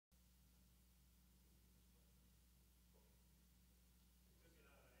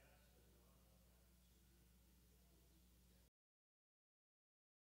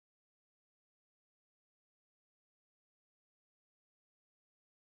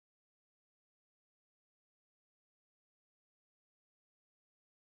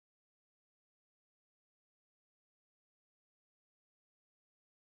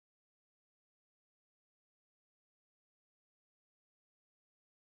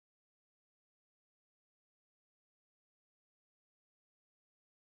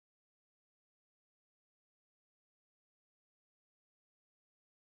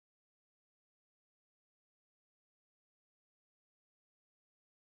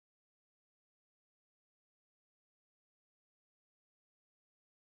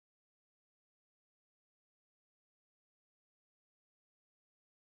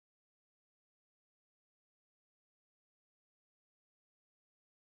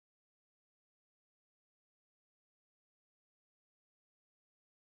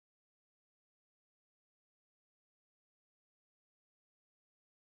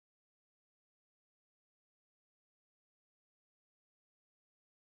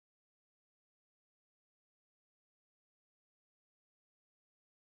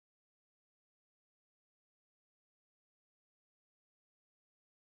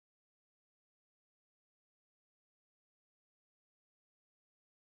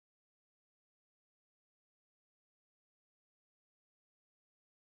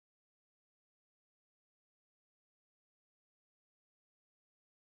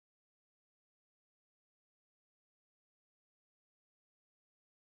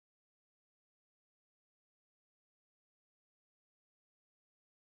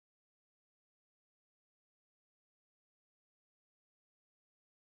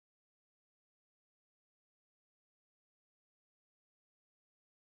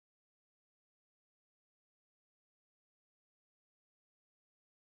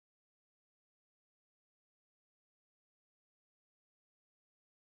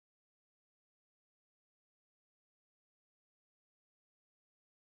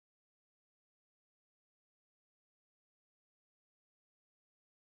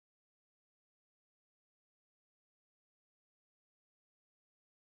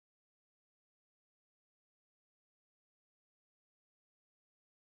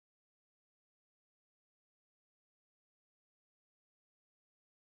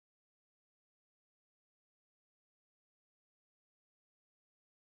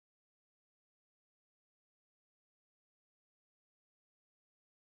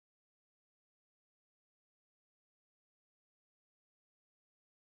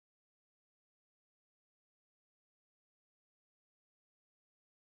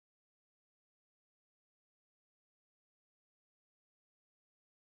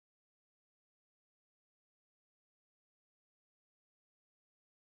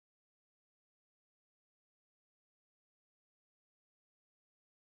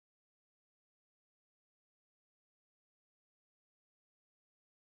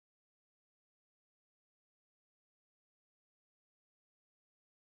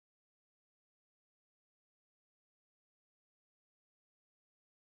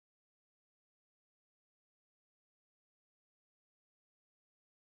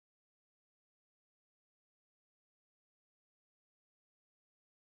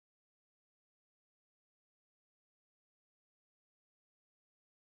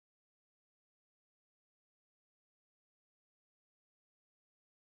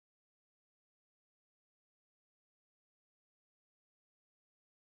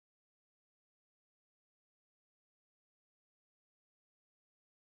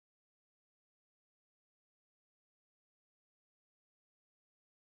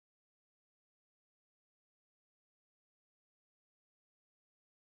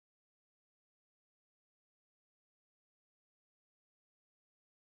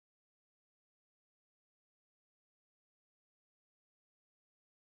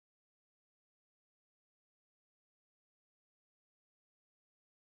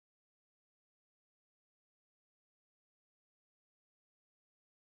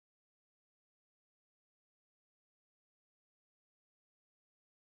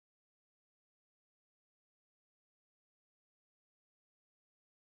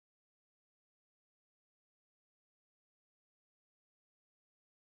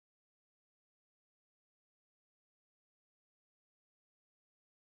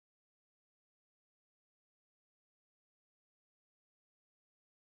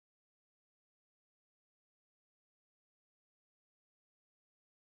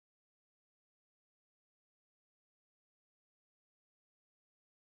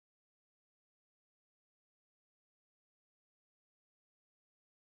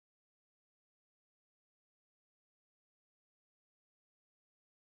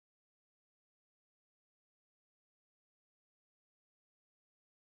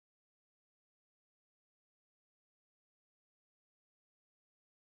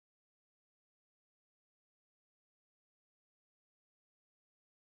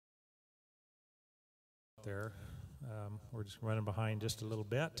there. We're just running behind just a little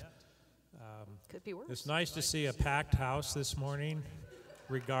bit. Could be worse. It's nice to see a packed house this morning,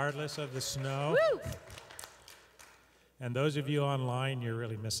 regardless of the snow. Woo! And those of you online, you're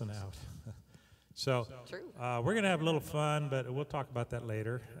really missing out. So we're going to have a little fun, but we'll talk about that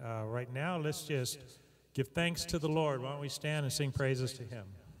later. Right now, let's just give thanks to the Lord. Why don't we stand and sing praises to Him?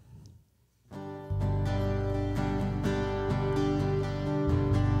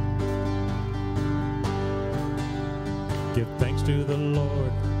 Give thanks to the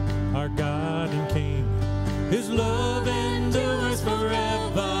Lord, our God and King. His love endures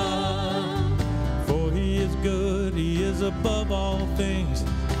forever. For He is good, He is above all things.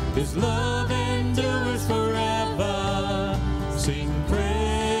 His love endures forever. Sing praise,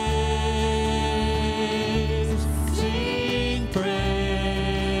 sing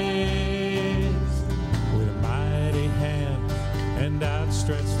praise. With a mighty hand and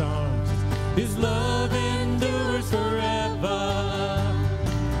outstretched arms, His love endures forever.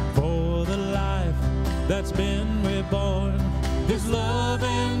 For the life that's been reborn, His love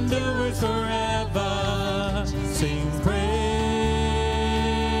endures forever. Sing praise,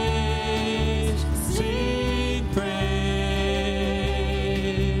 sing praise,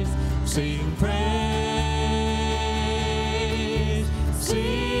 sing praise,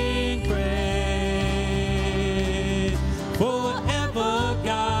 sing praise. Forever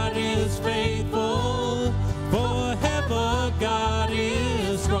God is faithful, forever God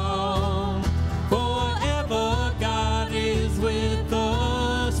is strong, forever God is with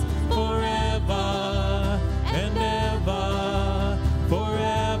us, forever and ever,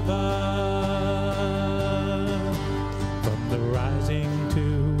 forever. From the rising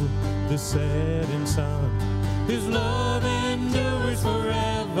to the setting sun, His love endures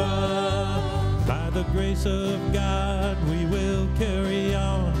forever. By the grace of God we will carry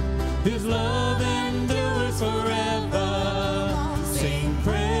on. His love endures forever. Sing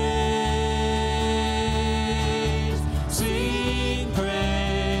praise, sing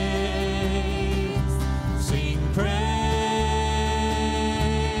praise, sing praise,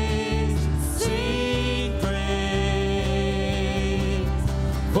 sing praise.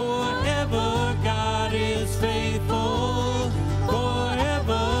 Forever God is faithful,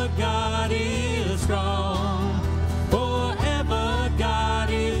 forever God is strong, forever God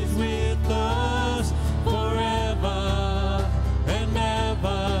is with us, forever and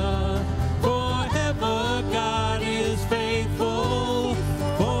ever. Forever God is faithful,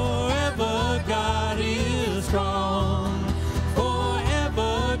 forever God is strong,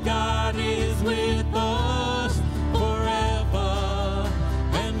 forever God is with us, forever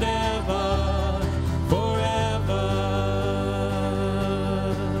and ever, forever.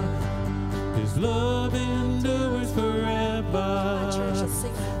 His love endures forever.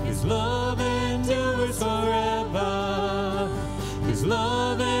 His love endures forever. His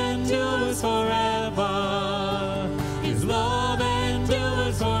love endures forever. His love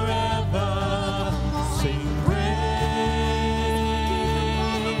endures forever. Sing praise,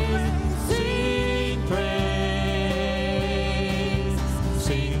 sing praise,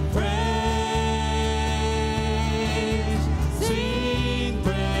 sing praise, sing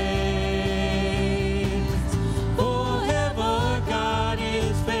praise. Forever God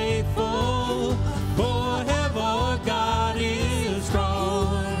is faithful, forever God is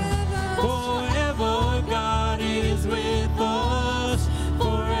strong, forever God is with us,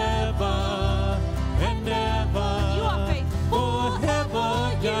 forever and ever. You are faithful.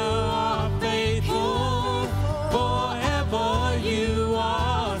 Forever you are faithful, forever you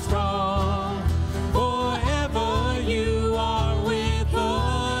are strong, forever you are with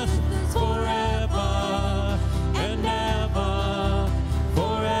us, forever and ever,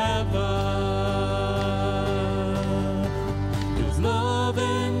 forever. His love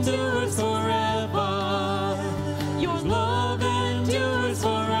endures forever. His love endures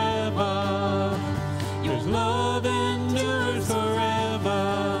forever. His love endures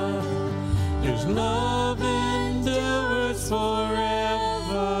forever. His love endures forever.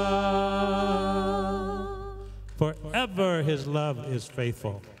 Forever His love is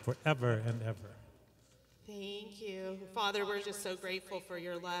faithful, forever and ever. Thank you. Father, we're just so grateful for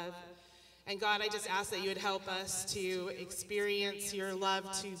your love. And God, I just ask that you would help us to experience your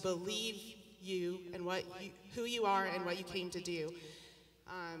love, to believe you and who you are and what you came to do.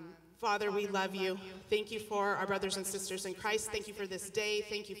 Father, we love you. Thank you for our brothers and sisters in Christ. Thank you for this day.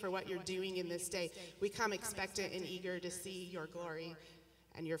 Thank you for what you're doing in this day. We come expectant and eager to see your glory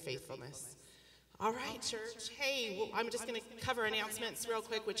and your faithfulness. All right, church. Hey, well, I'm just going to cover announcements real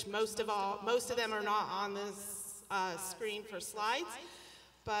quick, which most of them are not on this screen for slides.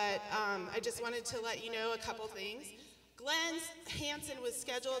 But I just wanted to let you know a couple things. Glenn Hansen was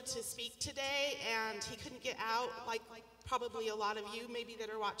scheduled to speak today, and he couldn't get out, like probably a lot of you maybe that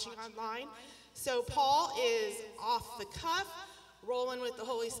are watching online. So Paul is off the cuff, rolling with the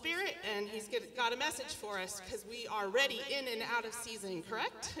Holy Spirit, and he's got a message for us because we are ready in and out of season,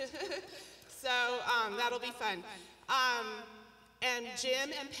 correct? So that'll be fun. And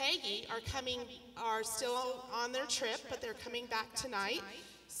Jim and Peggy are still on their trip, but they're coming back tonight.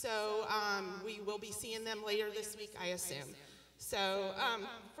 So we will be seeing them later this week, I assume. So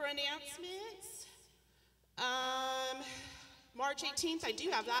for announcements, March 18th, I do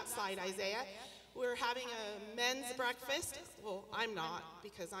have that slide, Isaiah. We're having a men's breakfast. Well, I'm not,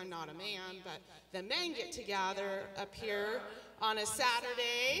 because I'm not a man, but the men get together up here on a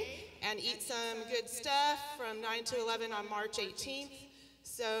Saturday and eat some good stuff from 9 to 11 on March 18th.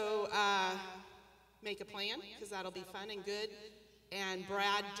 So make a plan, because that'll be fun and good. And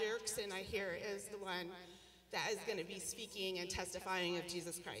Brad Dirksen, I hear, is the one that is going to be speaking and testifying of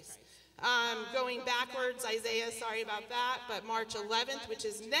Jesus Christ. Going backwards, Isaiah, sorry about that, but March 11th, which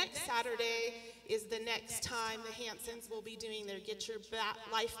is next Saturday, is the next time the Hansons will be doing their Get Your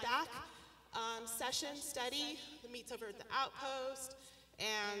Life Back session study. It meets over at the Outpost.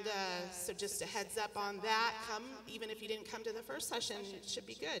 And so just a heads up on that. Come, even if you didn't come to the first session, it should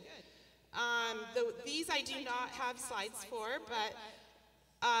be good. These I do not have slides for, but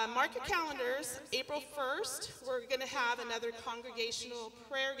mark your calendars. April 1st, we're going to have another congregational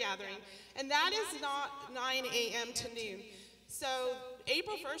prayer gathering. And that is not 9 a.m. to noon. So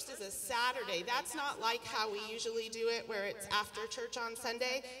April 1st is a Saturday. That's not like how we usually do it, where it's after church on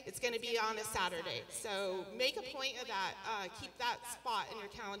Sunday. It's going to be on a Saturday. So make a point of that. Keep that spot in your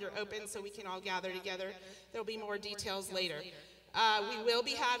calendar open so we can all gather together. There'll be more details later. We will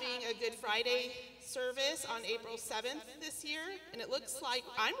be having a Good Friday service on April 7th this year, and it looks like,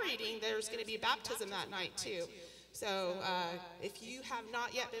 I'm reading, there's going to be baptism that night too. So if you have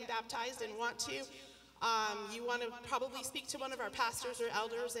not yet been baptized and want to, you want to probably speak to one of our pastors or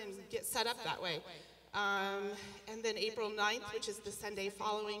elders and get set up that way. And then April 9th, which is the Sunday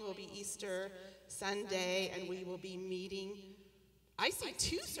following, will be Easter Sunday, and we will be meeting. I see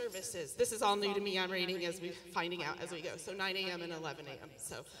 2 services. This is all new to me. I'm reading as we're finding out as we go. So 9 a.m. and 11 a.m.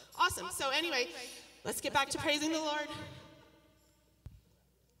 So awesome. So anyway, let's get back to praising the Lord.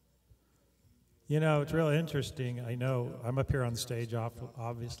 You know, it's really interesting. I know I'm up here on stage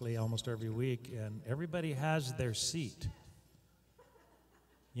obviously almost every week, and everybody has their seat.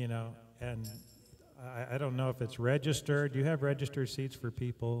 You know, and I don't know if it's registered. Do you have registered seats for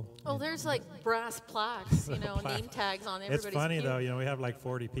people? Oh, there's like brass plaques, you know, name tags on everybody's It's funny pew. though, you know, we have like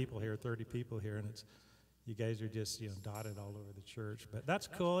 40 people here, 30 people here, and it's, you guys are just, you know, dotted all over the church. But that's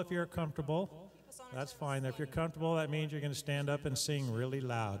cool if you're comfortable. That's fine. If you're comfortable, that means you're going to stand up and sing really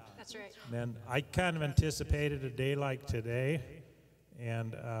loud. That's right. And I kind of anticipated a day like today,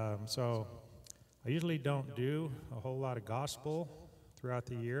 and so I usually don't do a whole lot of gospel throughout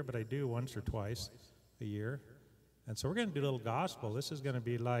the year, but I do once or twice a year. And so we're going to do a little gospel. This is going to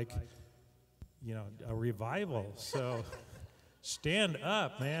be like, you know, a revival. So stand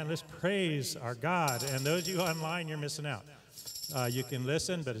up, man. Let's praise our God. And those of you online, you're missing out. You can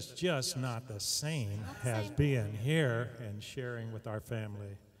listen, but it's just not the same as being here and sharing with our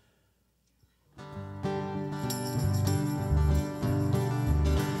family.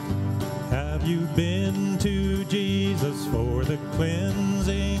 Have you been to Jesus for the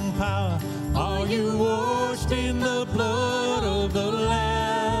cleansing power? Are you washed in the blood of the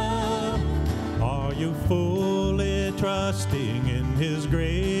Lamb? Are you fully trusting in His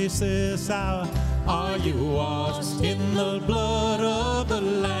grace this hour? Are you washed in the blood of the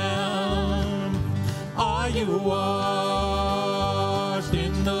Lamb? Are you washed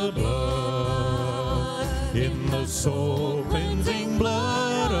in the blood, in the soul cleansing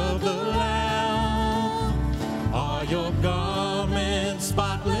blood of the Lamb? Are your garments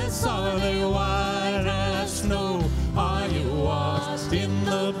spotless? Are they white as snow? Are you washed in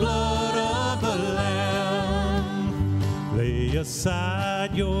the blood of the Lamb? Lay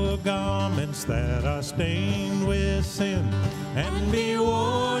aside your garments that are stained with sin, and be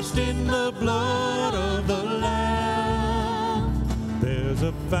washed in the blood of the Lamb. There's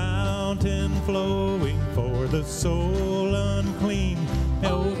a fountain flowing for the soul unclean.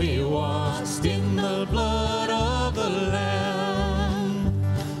 Oh, be washed in the blood of the Lamb.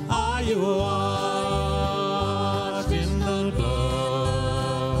 Are you washed in the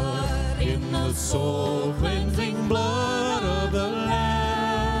blood, in the soul cleansing blood of the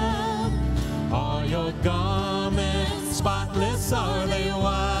Lamb? Are your garments spotless? Are they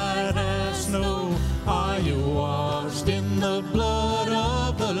white as snow? Are you washed in the blood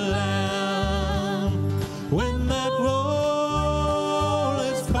of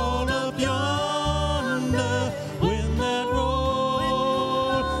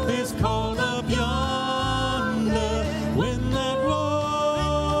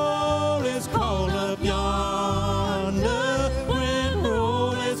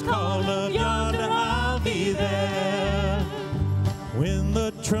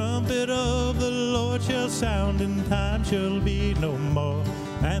sound, and time shall be no more.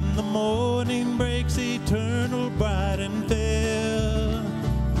 And the morning breaks eternal, bright and fair,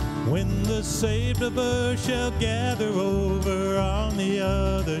 when the saved of earth shall gather over on the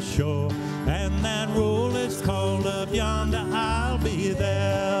other shore. And that roll is called up yonder, I'll be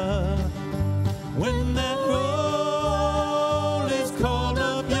there. When that roll is called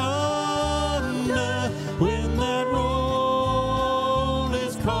up yonder, when that roll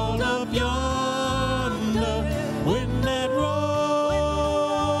is called up yonder, when that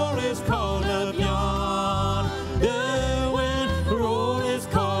roll is called up yonder, when the roll is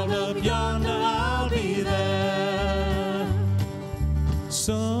called up yonder, I'll be there.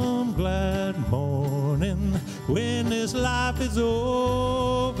 Some glad morning when this life is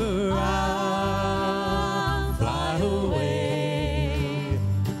over, I'll fly away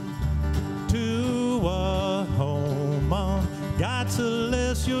to a home on God's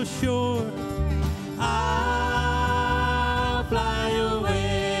celestial shore. I'll fly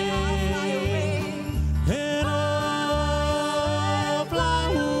away, and I'll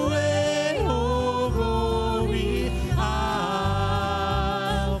fly away, oh glory,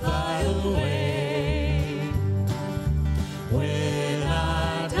 I'll fly away. When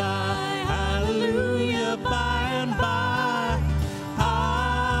I die, hallelujah, by and by,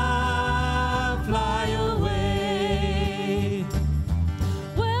 I'll fly away.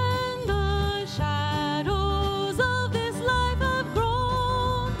 When the shadows of this life have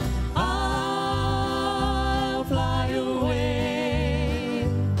grown, I'll fly away.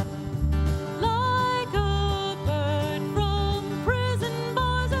 like a bird from prison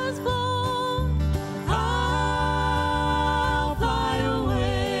bars has flown, I'll fly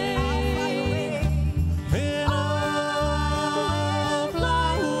away. And I'll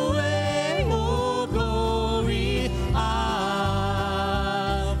fly away, oh glory,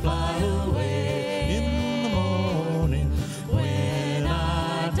 I'll fly away in the morning. When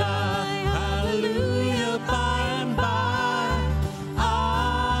I die, hallelujah, by and by,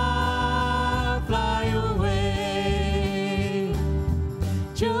 I'll fly away.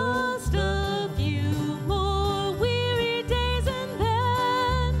 just a few more weary days and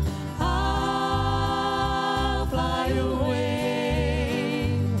then I'll fly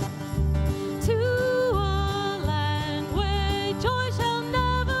away to a land where joy shall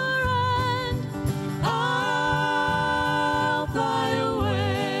never end. I'll fly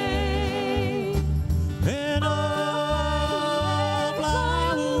away, and I'll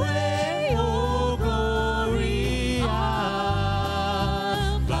fly away, oh glory,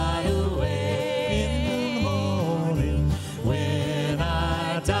 I'll fly away in the morning. When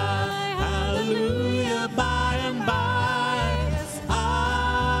I die, hallelujah, by and by,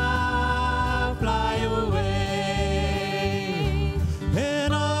 I'll fly away,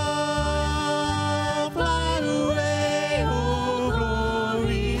 and I'll fly away, oh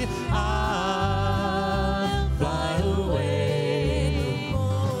glory, I'll fly away.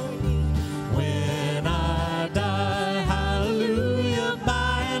 When I die, hallelujah,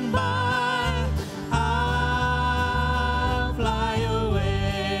 by and by, I'll fly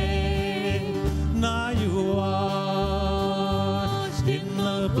away. Now you washed in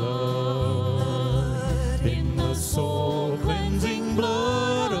the blood, in the soul cleansing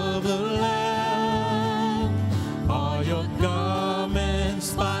blood of the Lamb. Are your garments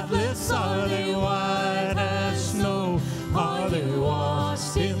spotless? Are they white as snow? Are they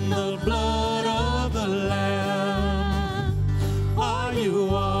washed in the blood of the Lamb? Are you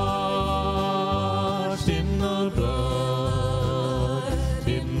washed in the blood,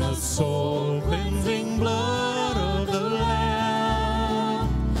 in the soul cleansing blood of the Lamb?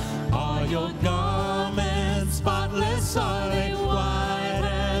 Are your garments spotless? Are they white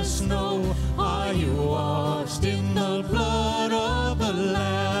as snow? Are you washed in the blood of the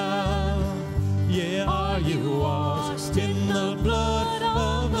Lamb? Yeah, are you washed in the blood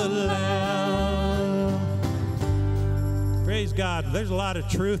of the Lamb? Praise God. There's a lot of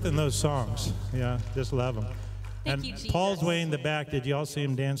truth in those songs. Yeah, just love them. Thank And you, Jesus. Paul's way in the back. Did you all see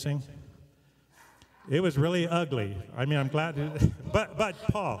him dancing? It was really ugly. I mean, I'm glad. But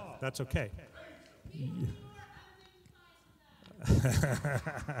Paul, that's okay.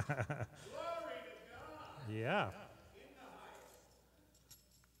 Yeah.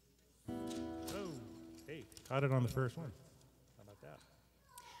 Oh, hey, caught it on the first one. How about that?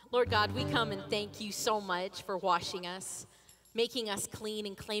 Lord God, we come and thank you so much for washing us, making us clean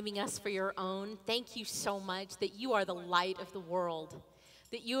and claiming us for your own. Thank you so much that you are the light of the world,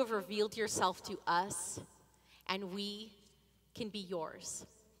 that you have revealed yourself to us, and we can be yours.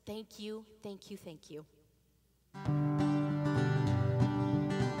 Thank you, thank you, thank you.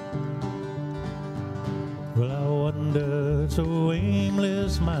 Well, I wandered so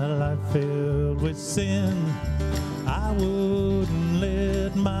aimless, my life filled with sin. I wouldn't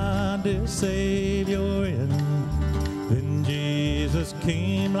let my dear Savior in. Then Jesus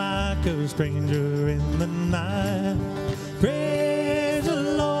came like a stranger in the night. Praise the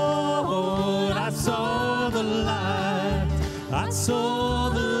Lord, I saw the light. I saw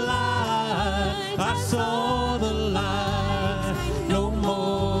the light. I saw the light. No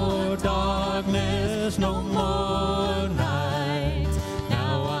more darkness, no more night.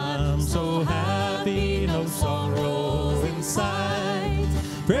 Now I'm so happy, no sorrow inside.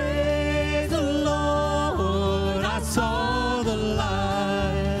 Praise the Lord, I saw the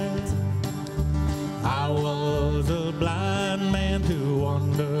light. I was a blind man to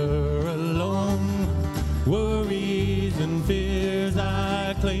wander alone. Worries and fears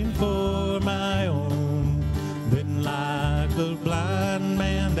I claimed for my own. Then like the blind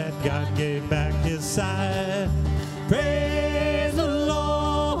man that God gave back his sight. Praise the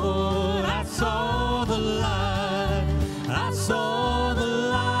Lord, I saw the light. I saw the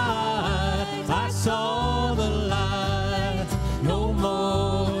light. I saw the light. No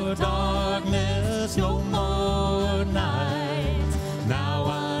more darkness, no more night. Now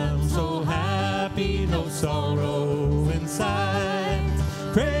I'm so happy, no sorrow inside.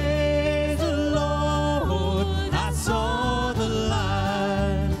 Praise the Lord, I saw the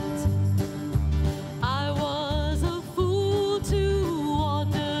light. I was a fool to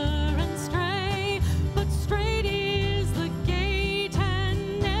wander and stray, but straight is the gate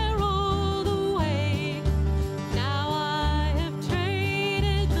and narrow the way. Now I have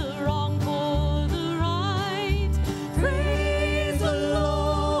traded the wrong for the right. Praise the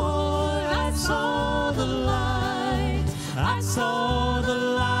Lord, I saw the light. I saw the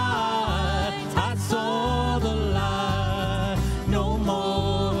light. I saw the light. No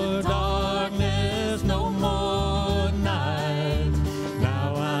more darkness, no more night.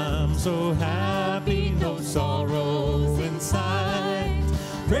 Now I'm so happy, no sorrow inside.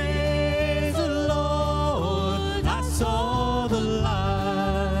 Praise the Lord, I saw the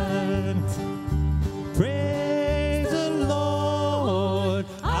light. Praise the Lord,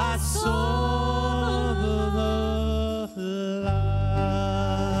 I saw the light.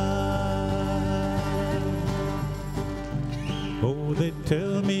 Oh, they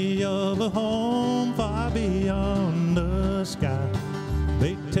tell me of a home far beyond the sky.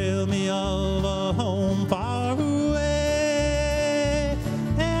 They tell me of a home far away.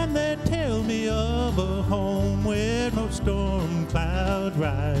 And they tell me of a home where no storm clouds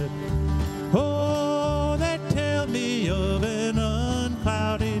ride. Oh, they tell me of an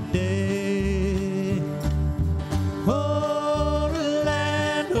unclouded day. Oh, the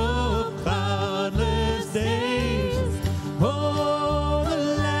land of cloudless days. Oh, the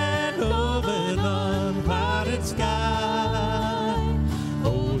land of an unclouded sky.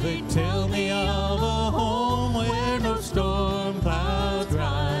 Oh, they tell me of a home where no storm clouds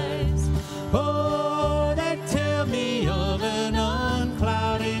rise. Oh, they tell me of an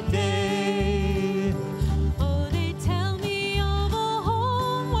unclouded day.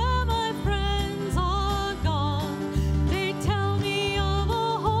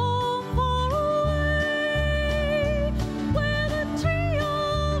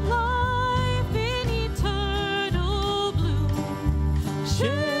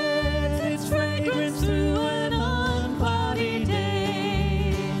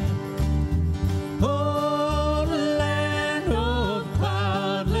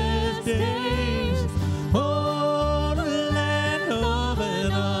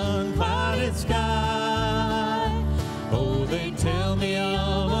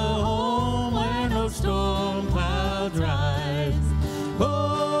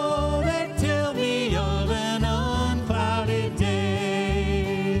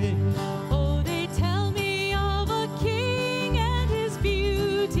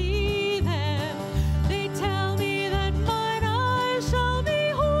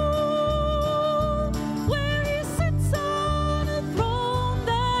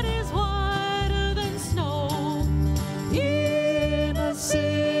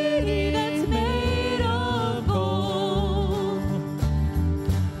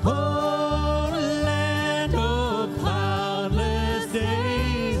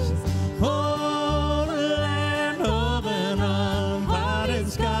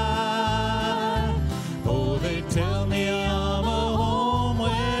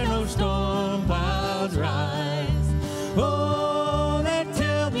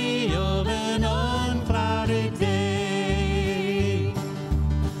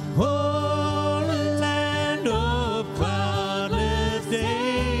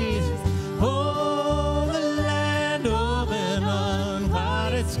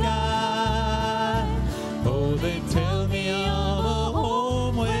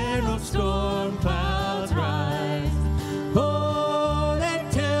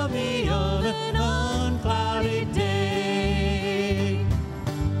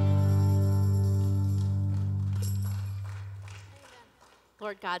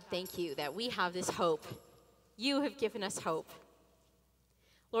 Lord God, thank you that we have this hope. You have given us hope.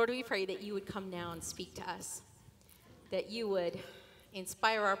 Lord, we pray that you would come now and speak to us, that you would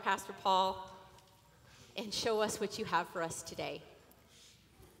inspire our Pastor Paul and show us what you have for us today.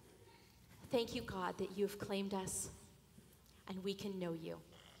 Thank you, God, that you have claimed us and we can know you.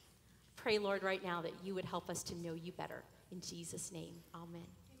 Pray, Lord, right now that you would help us to know you better. In Jesus' name, amen.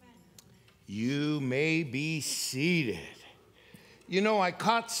 You may be seated. You know, I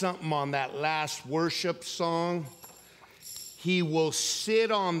caught something on that last worship song. He will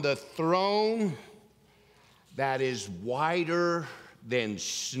sit on the throne that is whiter than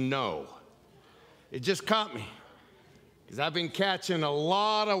snow. It just caught me, because I've been catching a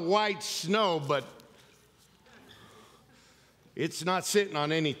lot of white snow, but it's not sitting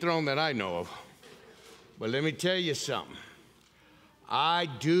on any throne that I know of. But let me tell you something. I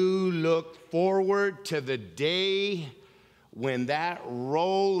do look forward to the day when that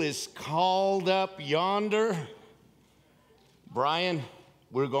roll is called up yonder. Brian,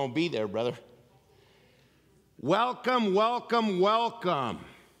 we're going to be there, brother. Welcome, welcome, welcome.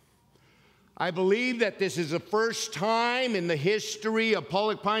 I believe that this is the first time in the history of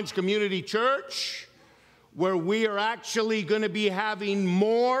Pollock Pines Community Church where we are actually going to be having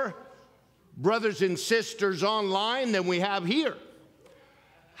more brothers and sisters online than we have here.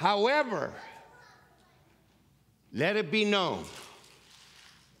 However, let it be known,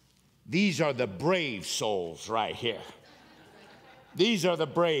 these are the brave souls right here. These are the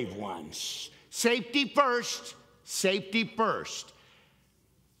brave ones. Safety first, safety first.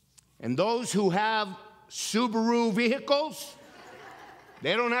 And those who have Subaru vehicles,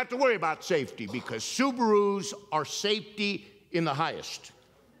 they don't have to worry about safety, because Subarus are safety in the highest.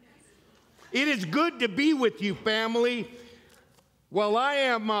 It is good to be with you, family. Well, I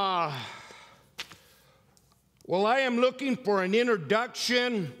am looking for an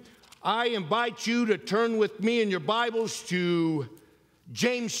introduction. I invite you to turn with me in your Bibles to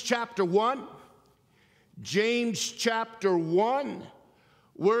James chapter 1. James chapter 1.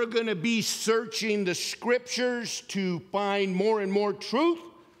 We're going to be searching the scriptures to find more and more truth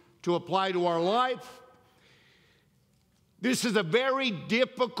to apply to our life. This is a very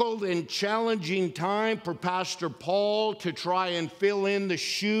difficult and challenging time for Pastor Paul to try and fill in the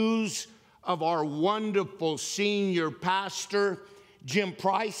shoes of our wonderful senior pastor, Jim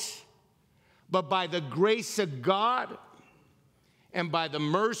Price. But by the grace of God and by the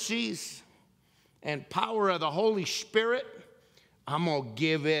mercies and power of the Holy Spirit, I'm going to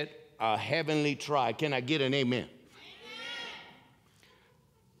give it a heavenly try. Can I get an amen? Amen.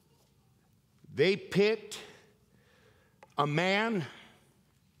 They picked a man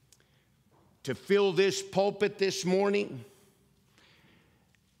to fill this pulpit this morning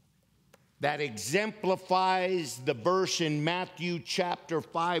that exemplifies the verse in Matthew chapter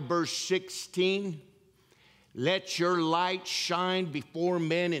 5, verse 16. Let your light shine before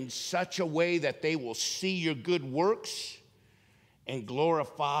men in such a way that they will see your good works and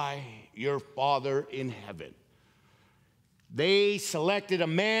glorify your Father in heaven. They selected a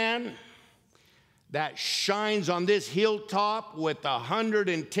man that shines on this hilltop with a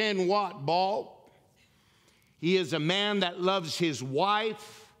 110-watt bulb. He is a man that loves his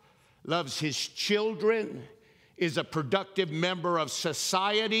wife, loves his children, is a productive member of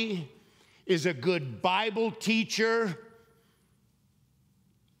society, is a good Bible teacher.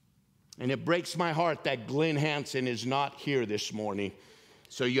 And it breaks my heart that Glenn Hansen is not here this morning.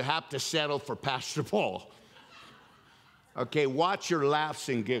 So you have to settle for Pastor Paul. Okay, watch your laughs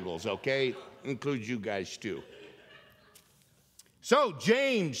and giggles, okay? Includes you guys too. So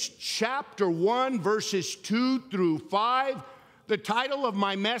James chapter 1, verses 2 through 5. The title of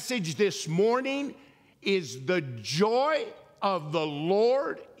my message this morning is "The Joy of the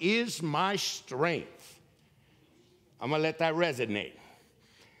Lord is My Strength." I'm going to let that resonate.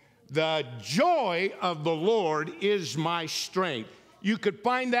 The joy of the Lord is my strength. You could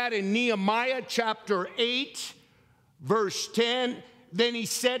find that in Nehemiah chapter 8, verse 10. Then he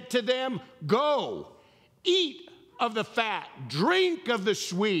said to them, "Go, eat of the fat, drink of the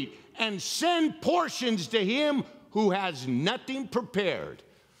sweet, and send portions to him who has nothing prepared."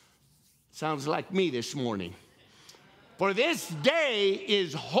 Sounds like me this morning. For this day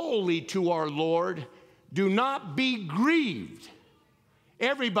is holy to our Lord. Do not be grieved.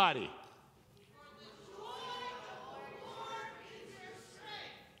 Everybody.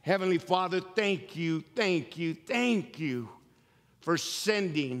 Heavenly Father, thank you, thank you, thank you for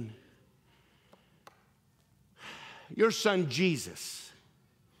sending your son Jesus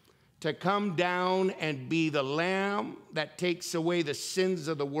to come down and be the Lamb that takes away the sins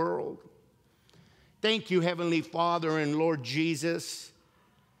of the world. Thank you, Heavenly Father and Lord Jesus,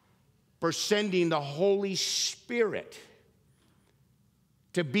 for sending the Holy Spirit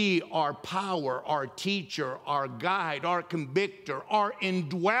to be our power, our teacher, our guide, our convictor, our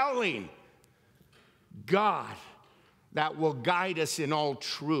indwelling God that will guide us in all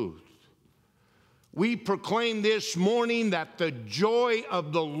truth. We proclaim this morning that the joy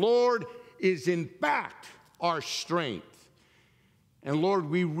of the Lord is in fact our strength. And Lord,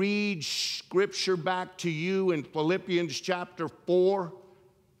 we read scripture back to you in Philippians chapter 4,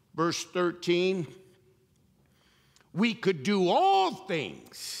 verse 13. We could do all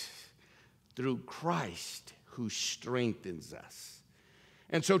things through Christ who strengthens us.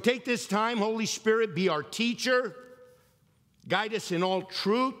 And so take this time, Holy Spirit, be our teacher. Guide us in all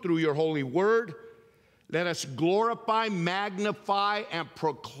truth through your holy word. Let us glorify, magnify, and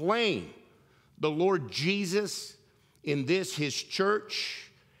proclaim the Lord Jesus in this, his church,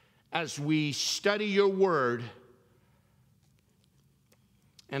 as we study your word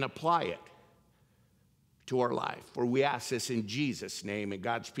and apply it to our life. For we ask this in Jesus' name. And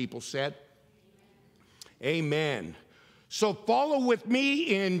God's people said, Amen. So follow with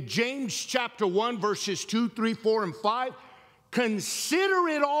me in James chapter 1, verses 2, 3, 4, and 5. Consider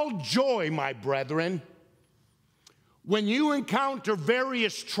it all joy, my brethren, when you encounter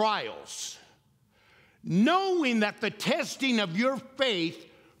various trials, knowing that the testing of your faith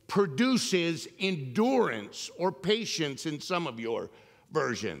produces endurance or patience in some of your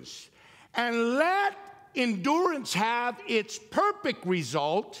versions. And let endurance have its perfect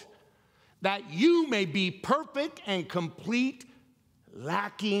result, that you may be perfect and complete,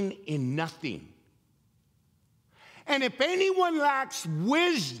 lacking in nothing. And if anyone lacks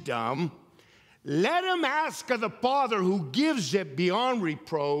wisdom, let him ask of the Father who gives it beyond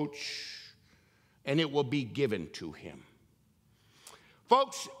reproach, and it will be given to him.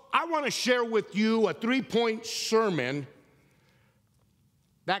 Folks, I want to share with you a 3-point sermon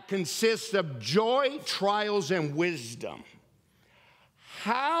that consists of joy, trials, and wisdom.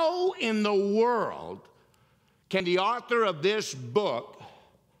 How in the world can the author of this book,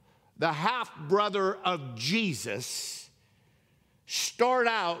 the half-brother of Jesus, start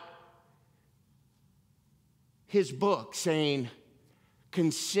out his book saying,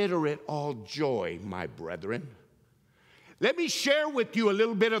 consider it all joy, my brethren? Let me share with you a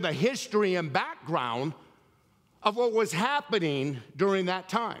little bit of the history and background of what was happening during that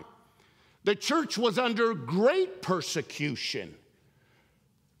time. The church was under great persecution.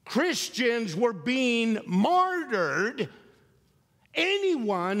 Christians were being martyred.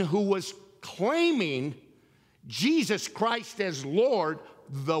 Anyone who was claiming Jesus Christ as Lord,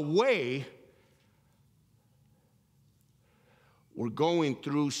 the way, were going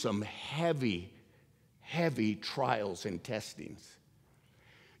through some heavy, heavy trials and testings.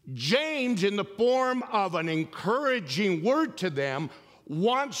 James, in the form of an encouraging word to them,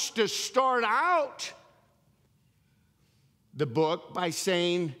 wants to start out the book by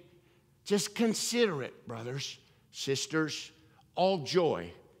saying, just consider it, brothers, sisters, all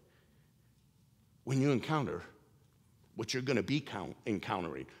joy when you encounter what you're going to be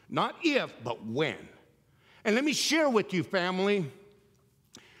encountering. Not if, but when. And let me share with you, family,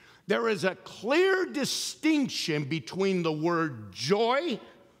 there is a clear distinction between the word joy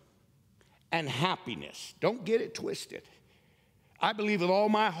and happiness. Don't get it twisted. I believe with all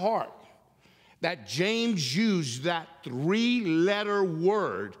my heart that James used that 3-letter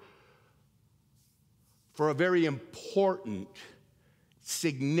word for a very important,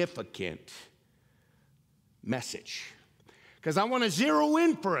 significant message. Because I want to zero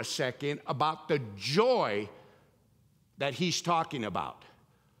in for a second about the joy that he's talking about.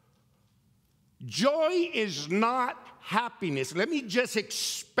 Joy is not happiness. Let me just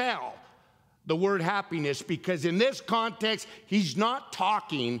expel the word happiness, because in this context, he's not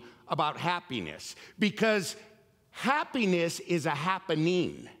talking about happiness, because happiness is a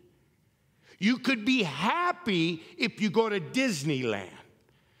happening. You could be happy if you go to Disneyland.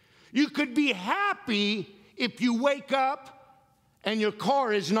 You could be happy if you wake up and your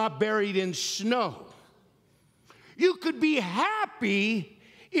car is not buried in snow. You could be happy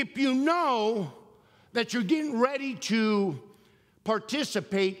if you know that you're getting ready to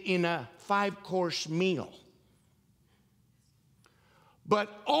participate in a 5-course meal. But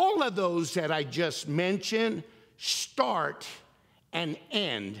all of those that I just mentioned start and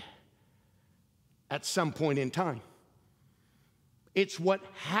end at some point in time. It's what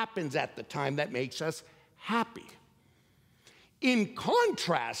happens at the time that makes us happy. In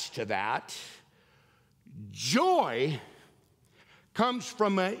contrast to that, joy comes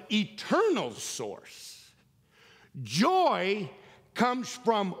from an eternal source. Joy comes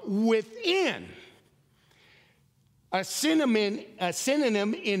from within. A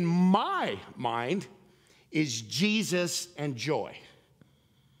synonym in my mind is Jesus and joy.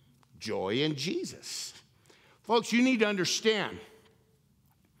 Joy and Jesus. Folks, you need to understand,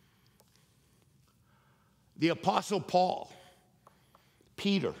 the Apostle Paul,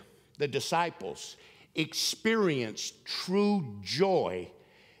 Peter, the disciples, experienced true joy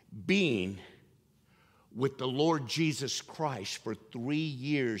being with the Lord Jesus Christ for 3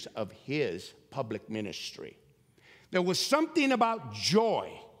 years of his public ministry. There was something about joy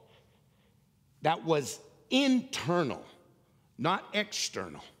that was internal, not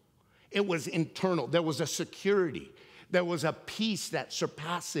external. It was internal. There was a security. There was a peace that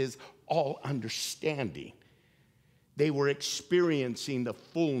surpasses all understanding. They were experiencing the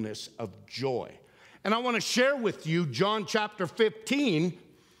fullness of joy. And I want to share with you John chapter 15.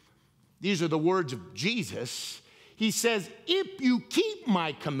 These are the words of Jesus. He says, if you keep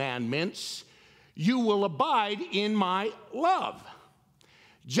my commandments, you will abide in my love,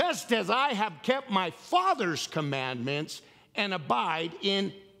 just as I have kept my Father's commandments and abide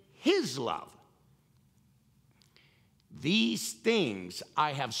in his love. These things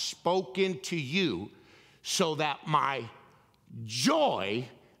I have spoken to you so that my joy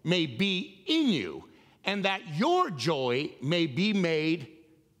may be in you and that your joy may be made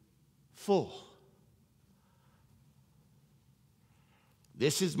full.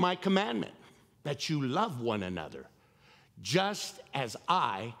 This is my commandment, that you love one another, just as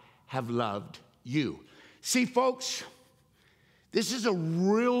I have loved you. See, folks, this is a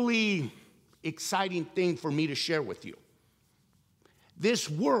really exciting thing for me to share with you. This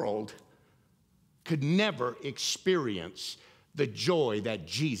world could never experience the joy that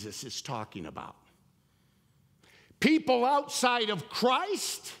Jesus is talking about. People outside of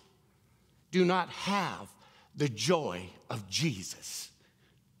Christ do not have the joy of Jesus.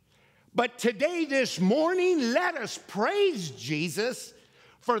 But today, this morning, let us praise Jesus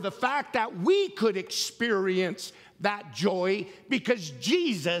for the fact that we could experience that joy because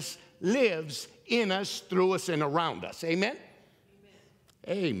Jesus lives in us, through us, and around us. Amen?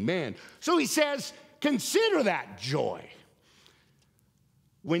 Amen. Amen. So he says, consider that joy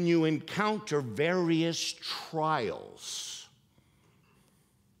when you encounter various trials.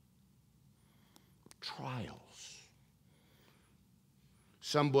 Trials.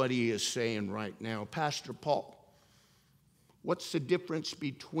 Somebody is saying right now, Pastor Paul, what's the difference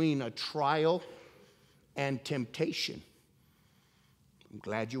between a trial and temptation? I'm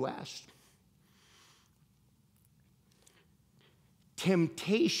glad you asked.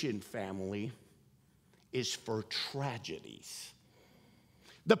 Temptation, family, is for tragedies.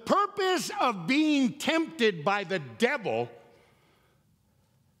 The purpose of being tempted by the devil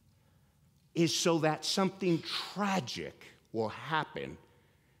is so that something tragic will happen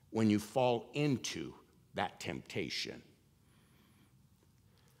when you fall into that temptation.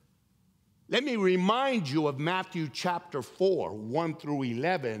 Let me remind you of Matthew chapter 4, 1 through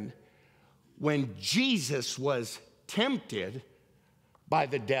 11, when Jesus was tempted by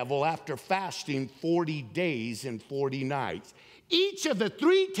the devil after fasting 40 days and 40 nights. Each of the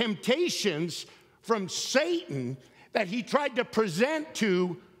 3 temptations from Satan that he tried to present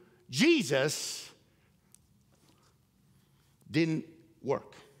to Jesus didn't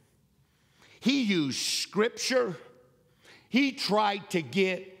work. He used scripture. He tried to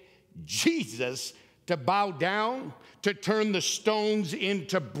get Jesus to bow down, to turn the stones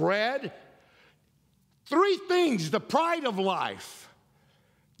into bread. 3 things: the pride of life,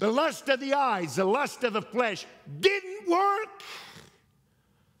 the lust of the eyes, the lust of the flesh, didn't work.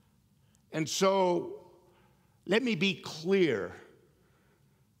 And so, let me be clear.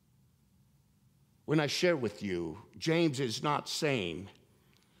 When I share with you, James is not saying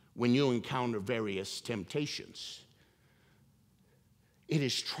when you encounter various temptations. It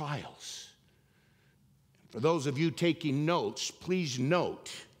is trials. For those of you taking notes, please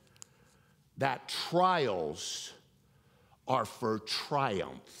note that trials are for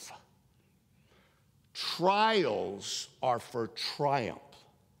triumph. Trials are for triumph.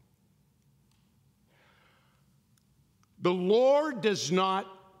 The Lord does not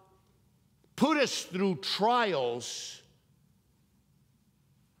put us through trials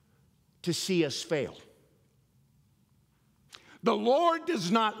to see us fail. The Lord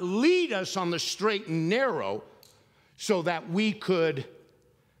does not lead us on the straight and narrow so that we could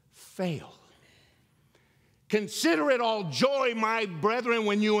fail. Consider it all joy, my brethren,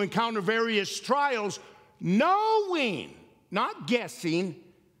 when you encounter various trials, knowing, not guessing,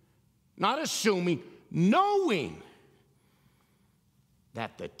 not assuming, knowing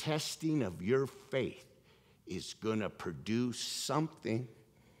that the testing of your faith is going to produce something.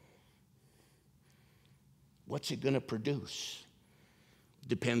 What's it going to produce?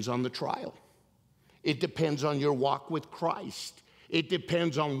 Depends on the trial. It depends on your walk with Christ. It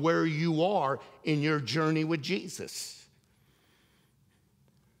depends on where you are in your journey with Jesus.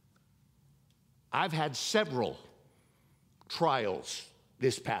 I've had several trials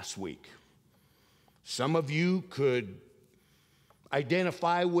this past week. Some of you could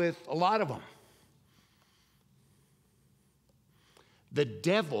identify with a lot of them. The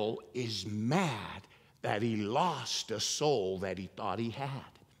devil is mad that he lost a soul that he thought he had.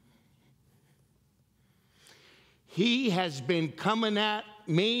 He has been coming at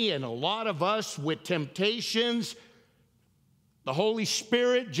me and a lot of us with temptations. The Holy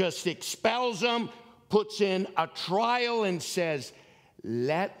Spirit just expels them, puts in a trial and says,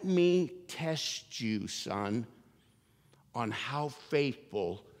 let me test you, son, on how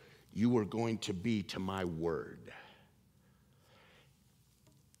faithful you are going to be to my word.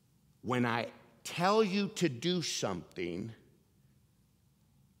 When I tell you to do something,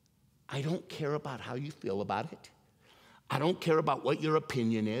 I don't care about how you feel about it. I don't care about what your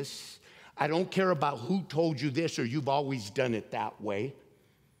opinion is. I don't care about who told you this or you've always done it that way.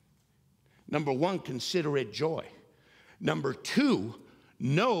 Number one, consider it joy. Number two,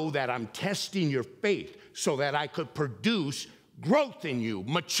 know that I'm testing your faith so that I could produce growth in you,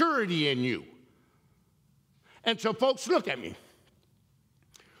 maturity in you. And so, folks, look at me.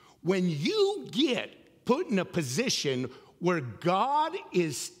 When you get put in a position where God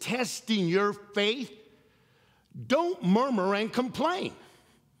is testing your faith, don't murmur and complain.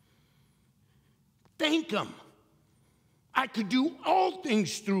 Thank Him. I could do all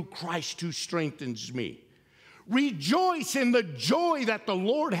things through Christ who strengthens me. Rejoice in the joy that the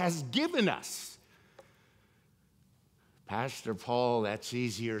Lord has given us. Pastor Paul, that's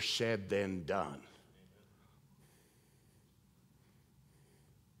easier said than done.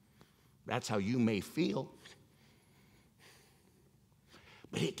 That's how you may feel.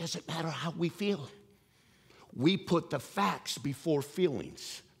 But it doesn't matter how we feel. We put the facts before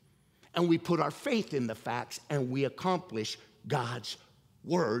feelings. And we put our faith in the facts and we accomplish God's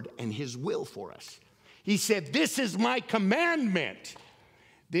word and His will for us. He said, this is my commandment.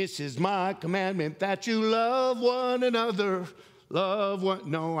 This is my commandment that you love one another. Love one.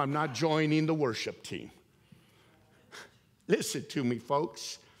 No, I'm not joining the worship team. Listen to me,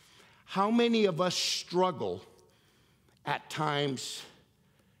 folks. How many of us struggle at times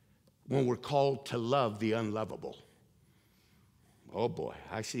when we're called to love the unlovable? Oh boy,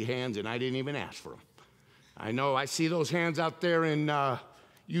 I see hands and I didn't even ask for them. I know, I see those hands out there in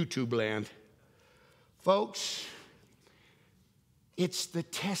YouTube land. Folks, it's the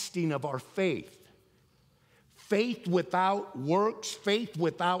testing of our faith. Faith without works, faith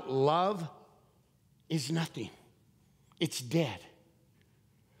without love is nothing. It's dead.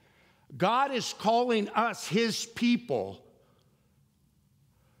 God is calling us, His people,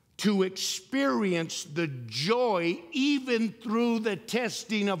 to experience the joy even through the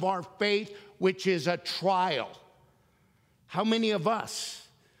testing of our faith, which is a trial. How many of us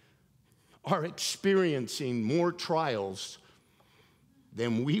are experiencing more trials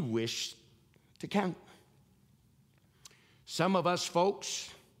than we wish to count? Some of us, folks,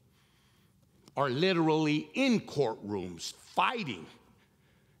 are literally in courtrooms fighting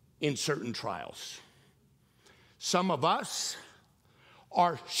in certain trials. Some of us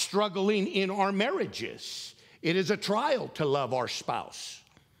are struggling in our marriages. It is a trial to love our spouse.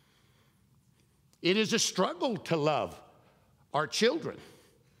 It is a struggle to love our children.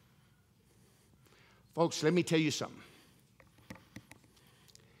 Folks, let me tell you something.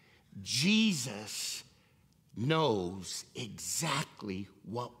 Jesus knows exactly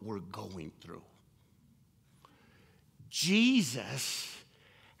what we're going through. Jesus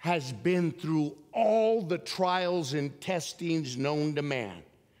has been through all the trials and testings known to man.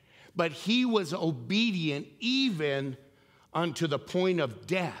 But He was obedient even unto the point of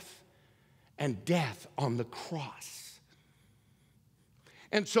death, and death on the cross.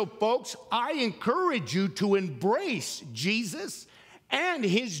 And so, folks, I encourage you to embrace Jesus and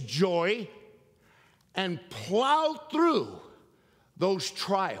His joy and plow through those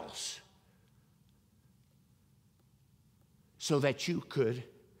trials so that you could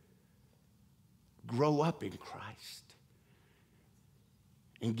grow up in Christ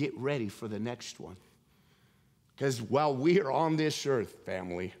and get ready for the next one. Because while we are on this earth,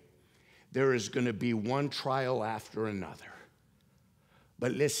 family, there is going to be one trial after another.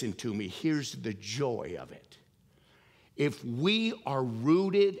 But listen to me, here's the joy of it. If we are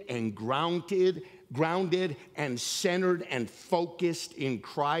rooted and grounded and centered and focused in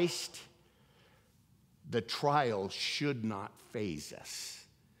Christ, the trial should not faze us.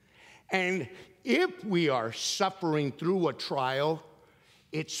 And if we are suffering through a trial,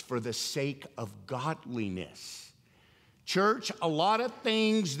 it's for the sake of godliness. Church, a lot of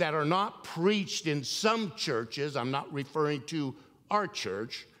things that are not preached in some churches, I'm not referring to our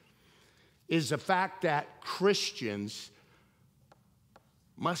church, is the fact that Christians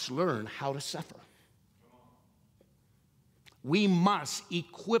must learn how to suffer. We must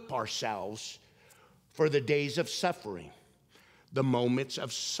equip ourselves for the days of suffering, the moments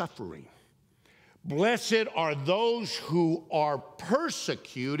of suffering. Blessed are those who are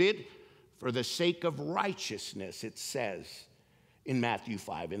persecuted for the sake of righteousness, it says in Matthew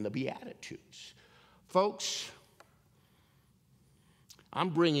 5 in the Beatitudes. Folks, I'm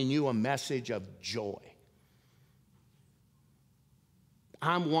bringing you a message of joy.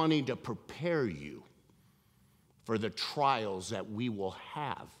 I'm wanting to prepare you for the trials that we will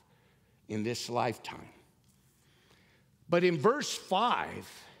have in this lifetime. But in verse 5,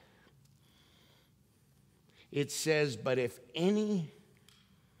 it says, but if any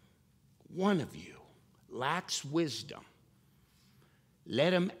one of you lacks wisdom,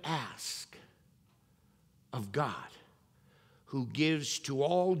 let him ask of God, who gives to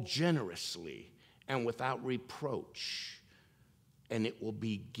all generously and without reproach, and it will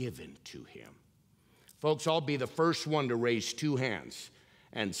be given to him. Folks, I'll be the first one to raise two hands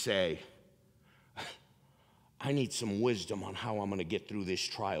and say, I need some wisdom on how I'm going to get through this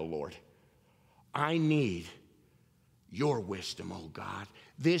trial, Lord. I need your wisdom, oh God.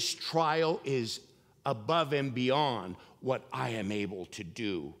 This trial is above and beyond what I am able to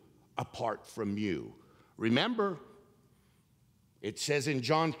do apart from you. Remember, it says in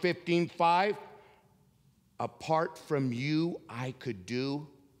John 15:5, apart from you, I could do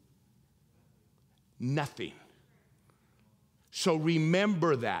nothing. So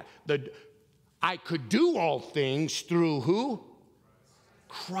remember that. I could do all things through who?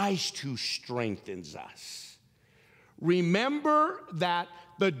 Christ who strengthens us. Remember that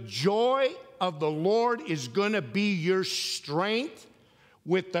the joy of the Lord is going to be your strength,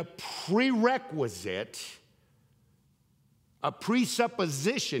 with the prerequisite, a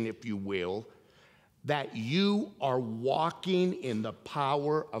presupposition, if you will, that you are walking in the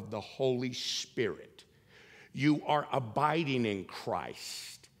power of the Holy Spirit. You are abiding in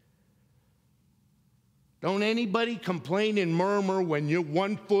Christ. Don't anybody complain and murmur when your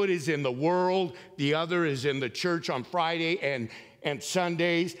one foot is in the world, the other is in the church on Friday and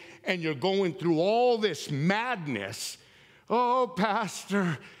Sundays, and you're going through all this madness. Oh,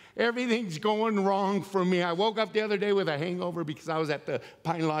 Pastor, everything's going wrong for me. I woke up the other day with a hangover because I was at the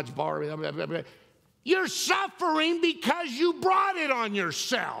Pine Lodge bar. You're suffering because you brought it on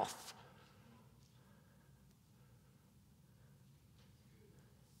yourself.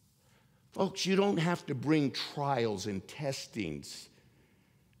 Folks, you don't have to bring trials and testings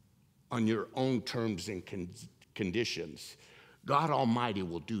on your own terms and conditions. God Almighty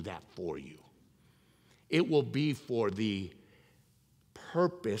will do that for you. It will be for the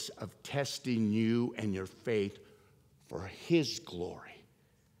purpose of testing you and your faith for His glory,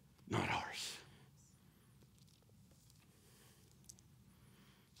 not ours.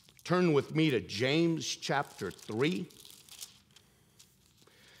 Turn with me to James chapter 3.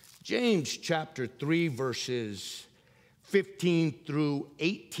 James chapter 3, verses 15 through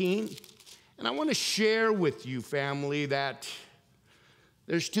 18. And I want to share with you, family, that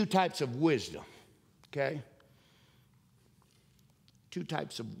there's two types of wisdom, okay? Two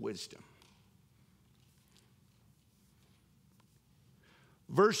types of wisdom.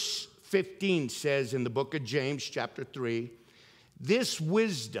 Verse 15 says in the book of James chapter 3, this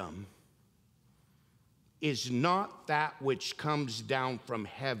wisdom is not that which comes down from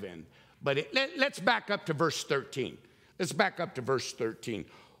heaven. But let's back up to verse 13. Let's back up to verse 13.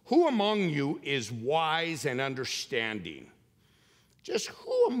 Who among you is wise and understanding? Just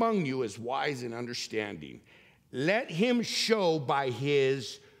who among you is wise and understanding? Let him show by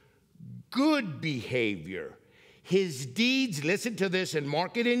his good behavior, his deeds, listen to this and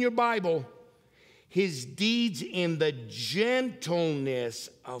mark it in your Bible, his deeds in the gentleness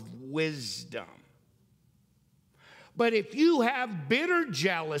of wisdom. But if you have bitter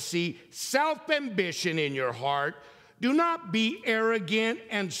jealousy, self-ambition in your heart, do not be arrogant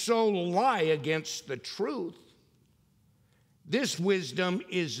and so lie against the truth. This wisdom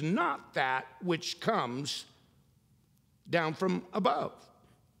is not that which comes down from above,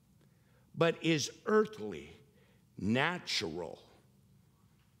 but is earthly, natural,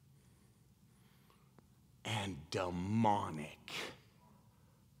 and demonic.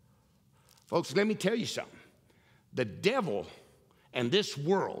 Folks, let me tell you something. The devil and this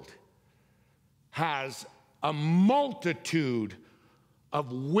world has a multitude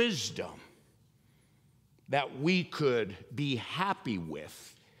of wisdom that we could be happy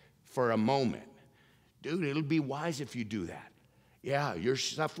with for a moment. Dude, it'll be wise if you do that. Yeah, you're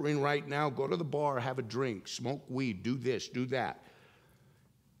suffering right now. Go to the bar, have a drink, smoke weed, do this, do that.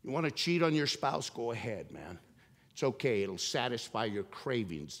 You want to cheat on your spouse? Go ahead, man. It's okay. It'll satisfy your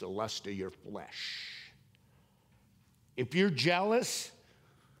cravings, the lust of your flesh. If you're jealous,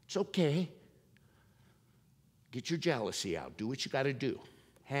 it's okay. Get your jealousy out. Do what you got to do.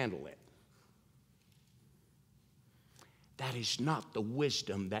 Handle it. That is not the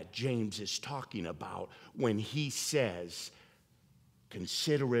wisdom that James is talking about when he says,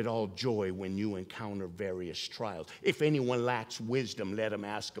 consider it all joy when you encounter various trials. If anyone lacks wisdom, let him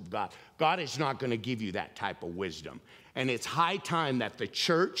ask of God. God is not going to give you that type of wisdom. And it's high time that the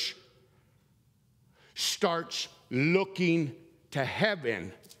church starts looking to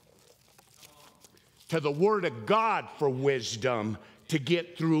heaven, to the Word of God for wisdom to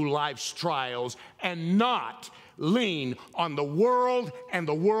get through life's trials, and not lean on the world and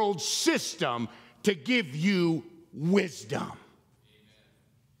the world system to give you wisdom. Amen.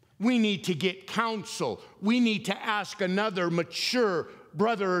 We need to get counsel. We need to ask another mature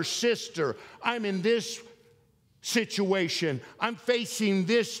brother or sister, I'm in this situation. I'm facing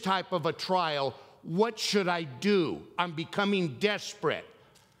this type of a trial. What should I do? I'm becoming desperate.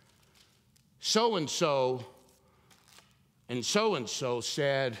 So-and-so and so-and-so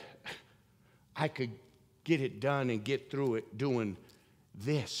said, I could get it done and get through it doing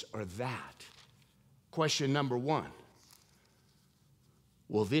this or that. Question number one,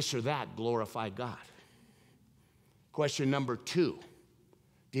 will this or that glorify God? Question number two,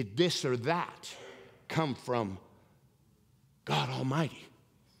 did this or that come from God Almighty?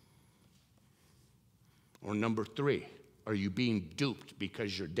 Or number three, are you being duped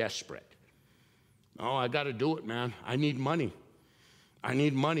because you're desperate? Oh, I got to do it, man. I need money. I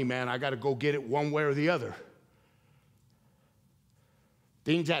need money, man. I got to go get it one way or the other.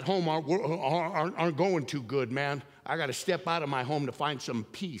 Things at home aren't going too good, man. I got to step out of my home to find some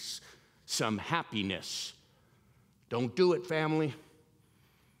peace, some happiness. Don't do it, family.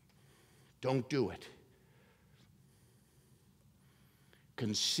 Don't do it.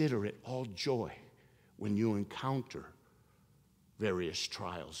 Consider it all joy when you encounter various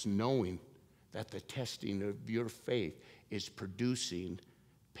trials, knowing that the testing of your faith is producing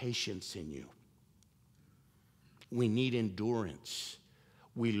patience in you. We need endurance.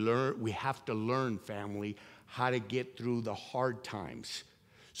 We have to learn, family, how to get through the hard times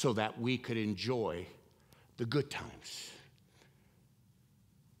so that we could enjoy the good times.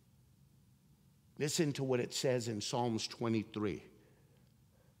 Listen to what it says in Psalms 23.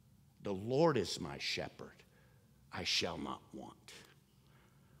 The Lord is my shepherd, I shall not want.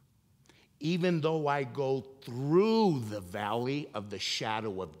 Even though I go through the valley of the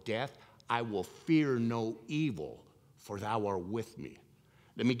shadow of death, I will fear no evil, for thou art with me.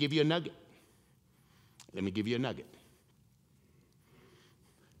 Let me give you a nugget. Let me give you a nugget.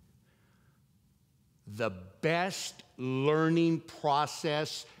 The best learning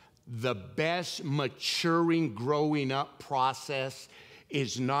process, the best maturing, growing up process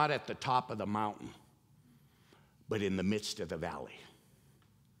is not at the top of the mountain, but in the midst of the valley.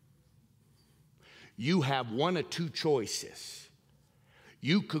 You have one of two choices.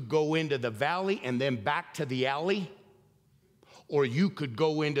 You could go into the valley and then back to the alley, or you could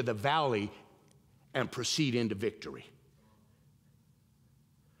go into the valley and proceed into victory.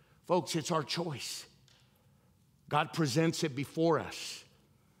 Folks, it's our choice. God presents it before us.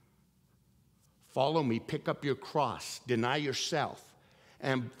 Follow me, pick up your cross, deny yourself.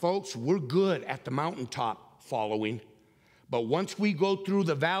 And folks, we're good at the mountaintop following, but once we go through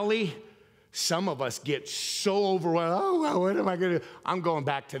the valley, some of us get so overwhelmed. Oh, well, what am I going to do? I'm going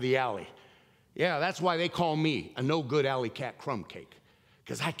back to the alley. Yeah, that's why they call me a no-good alley cat crumb cake,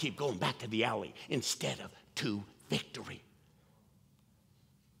 because I keep going back to the alley instead of to victory.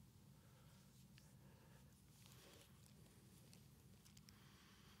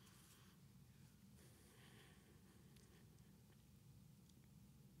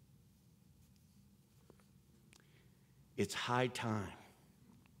 It's high time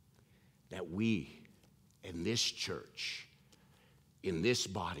that we in this church, in this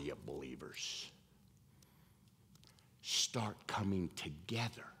body of believers, start coming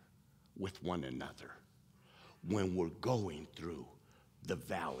together with one another when we're going through the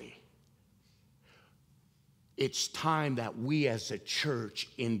valley. It's time that we as a church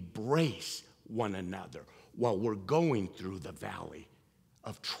embrace one another while we're going through the valley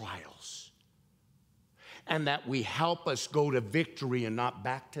of trials, and that we help us go to victory and not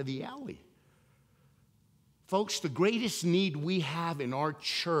back to the alley. Folks, the greatest need we have in our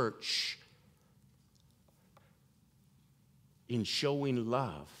church in showing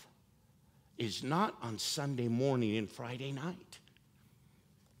love is not on Sunday morning and Friday night.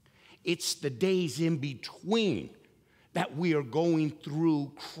 It's the days in between that we are going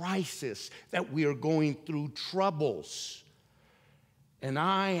through crisis, that we are going through troubles. And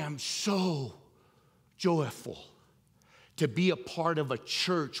I am so joyful to be a part of a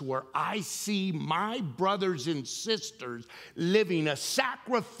church where I see my brothers and sisters living a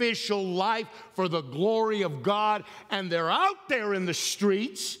sacrificial life for the glory of God, and they're out there in the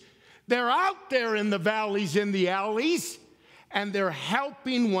streets, they're out there in the valleys, in the alleys, and they're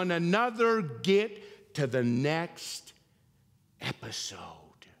helping one another get to the next episode.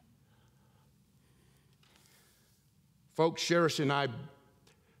 Folks, Sheriff and I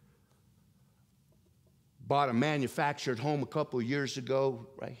bought a manufactured home a couple of years ago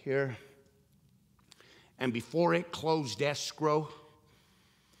right here. And before it closed escrow,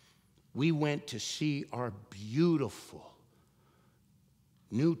 we went to see our beautiful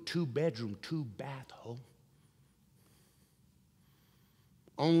new 2-bedroom, 2-bath home,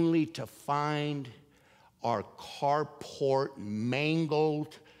 only to find our carport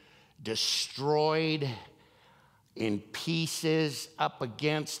mangled, destroyed in pieces up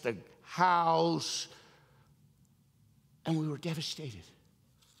against the house. And we were devastated.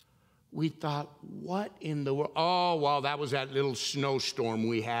 We thought, what in the world? Oh, well, that was that little snowstorm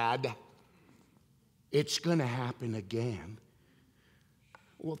we had. It's going to happen again.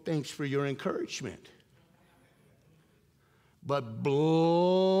 Well, thanks for your encouragement. But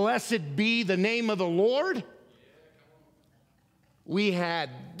blessed be the name of the Lord. We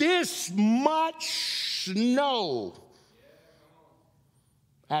had this much snow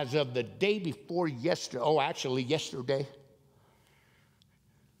as of the day before yesterday. Oh, actually, yesterday.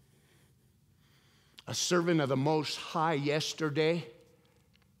 A servant of the Most High yesterday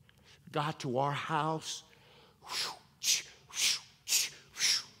got to our house.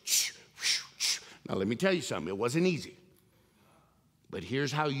 Now, let me tell you something. It wasn't easy. But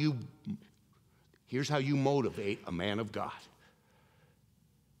here's how you motivate a man of God.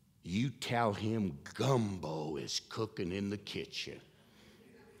 You tell him gumbo is cooking in the kitchen.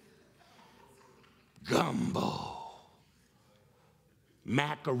 Gumbo.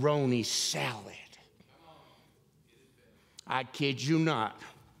 Macaroni salad. I kid you not.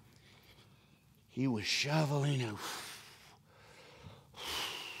 He was shoveling it.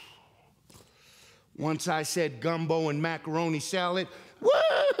 Once I said gumbo and macaroni salad,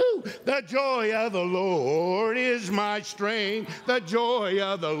 woo! The joy of the Lord is my strength. The joy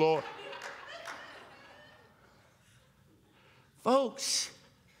of the Lord. Folks,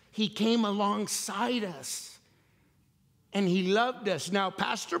 he came alongside us and he loved us. Now,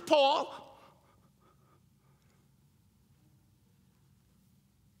 Pastor Paul,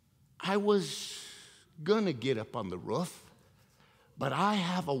 I was going to get up on the roof, but I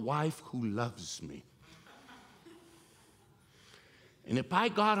have a wife who loves me. And if I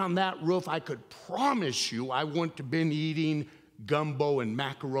got on that roof, I could promise you I wouldn't have been eating gumbo and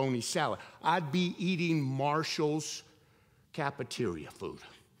macaroni salad. I'd be eating Marshall's cafeteria food.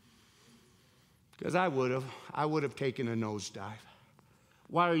 Because I would have taken a nosedive.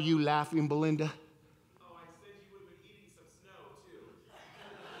 Why are you laughing, Belinda? Oh, I said you would have been eating some snow,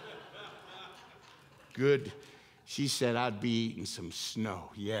 too. Good. She said I'd be eating some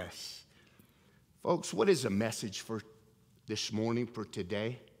snow. Yes. Folks, what is the message for this morning, for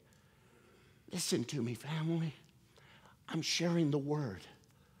today? Listen to me, family. I'm sharing the word.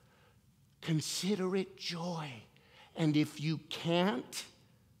 Consider it joy. And if you can't,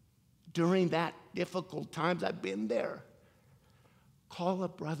 during that difficult times, I've been there, call a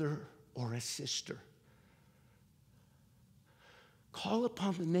brother or a sister. Call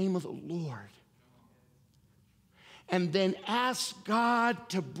upon the name of the Lord. And then ask God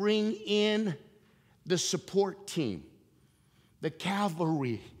to bring in the support team, the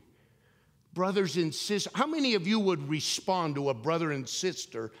cavalry, brothers and sisters. How many of you would respond to a brother and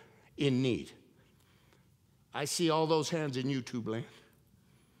sister in need? I see all those hands in YouTube land.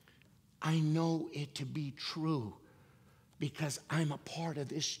 I know it to be true because I'm a part of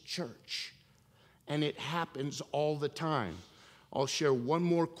this church, and it happens all the time. I'll share one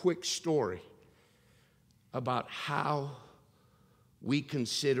more quick story about how we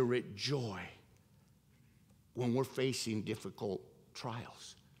consider it joy when we're facing difficult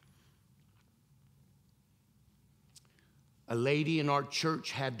trials. A lady in our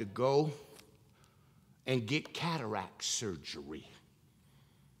church had to go and get cataract surgery.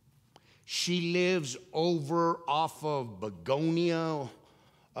 She lives over off of Begonia,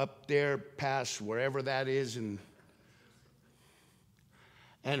 up there past wherever that is, and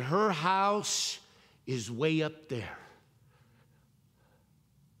her house is way up there.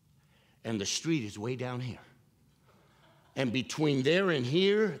 And the street is way down here. And between there and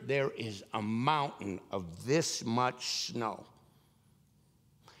here, there is a mountain of this much snow.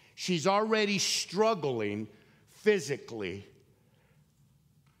 She's already struggling physically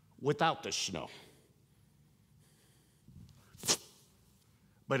without the snow.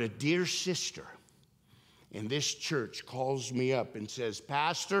 But a dear sister in this church calls me up and says,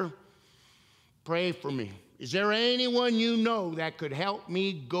 Pastor, pray for me. Is there anyone you know that could help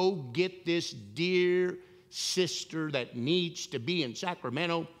me go get this dear sister that needs to be in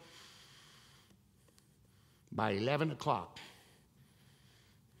Sacramento by 11 o'clock?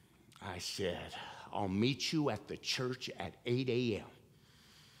 I said, I'll meet you at the church at 8 a.m.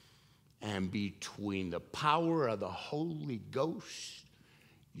 And between the power of the Holy Ghost,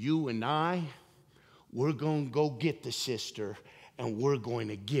 you and I, we're going to go get the sister, and we're going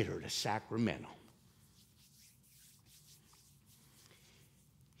to get her to Sacramento.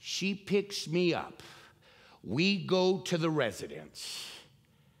 She picks me up. We go to the residence,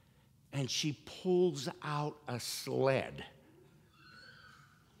 and she pulls out a sled.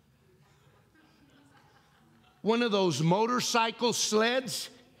 One of those motorcycle sleds.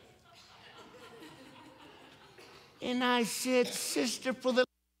 And I said, Sister, for the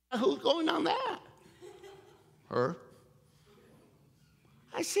who's going on that? Her.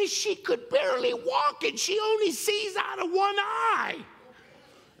 I said, she could barely walk and she only sees out of one eye.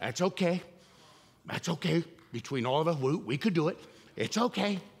 That's okay. That's okay. Between all of us, we could do it. It's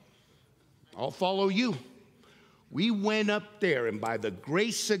okay. I'll follow you. We went up there, and by the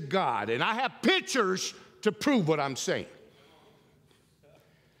grace of God, and I have pictures to prove what I'm saying,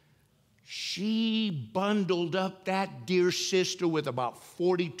 she bundled up that dear sister with about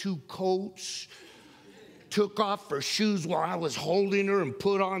 42 coats, took off her shoes while I was holding her, and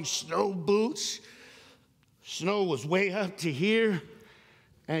put on snow boots. Snow was way up to here.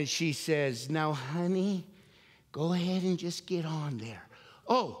 And she says, now, honey, go ahead and just get on there.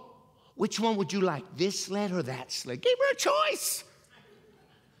 Oh, which one would you like, this sled or that sled? Gave her a choice.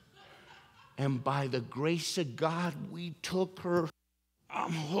 And by the grace of God, we took her.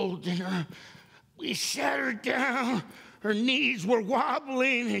 I'm holding her. We sat her down. Her knees were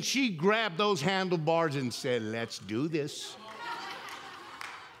wobbling, and she grabbed those handlebars and said, let's do this.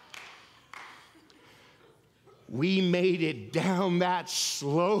 We made it down that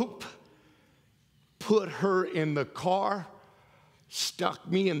slope, put her in the car, stuck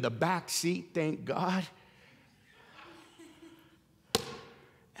me in the back seat, thank God,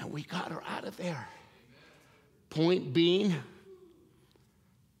 and we got her out of there. Point being,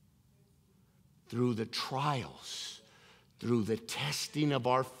 through the trials, through the testing of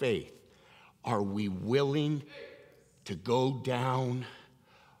our faith, are we willing to go down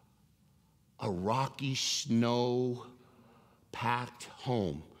a rocky, snow-packed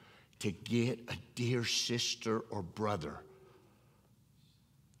home to get a dear sister or brother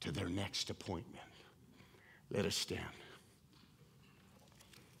to their next appointment? Let us stand.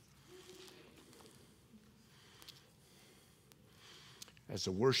 As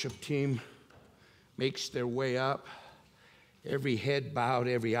the worship team makes their way up, every head bowed,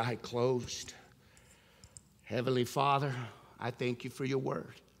 every eye closed, Heavenly Father, I thank you for your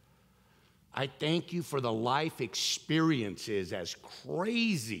word. I thank you for the life experiences, as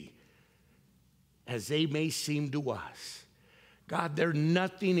crazy as they may seem to us. God, they're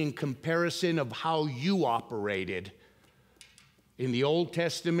nothing in comparison of how you operated in the Old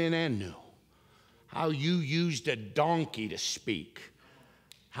Testament and New. How you used a donkey to speak.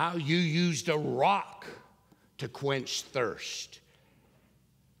 How you used a rock to quench thirst.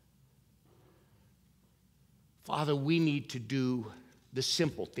 Father, we need to do the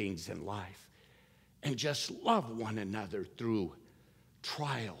simple things in life and just love one another through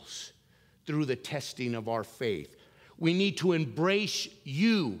trials, through the testing of our faith. We need to embrace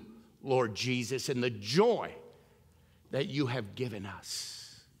you, Lord Jesus, and the joy that you have given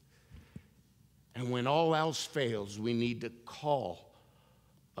us. And when all else fails, we need to call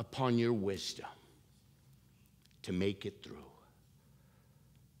upon your wisdom to make it through.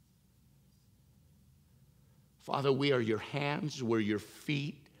 Father, we are your hands, we're your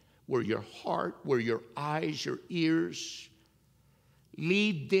feet, we're your heart, we're your eyes, your ears.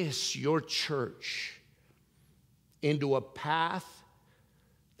 Lead this, your church, into a path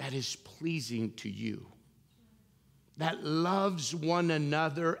that is pleasing to you, that loves one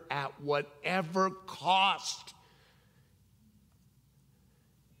another at whatever cost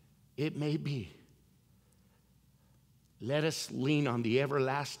it may be. Let us lean on the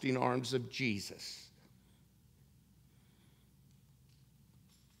everlasting arms of Jesus.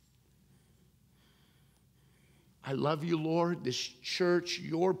 I love you, Lord. This church,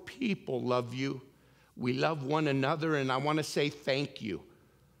 your people love you. We love one another, and I want to say thank you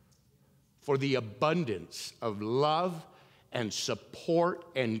for the abundance of love and support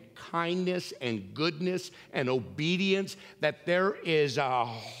and kindness and goodness and obedience, that there is a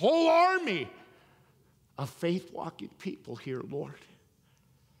whole army of faith-walking people here, Lord.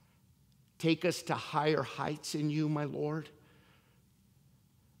 Take us to higher heights in you, my Lord.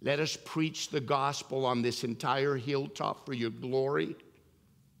 Let us preach the gospel on this entire hilltop for your glory.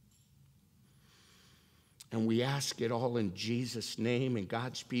 And we ask it all in Jesus' name, and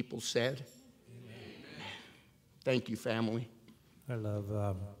God's people said, amen. Thank you, family. I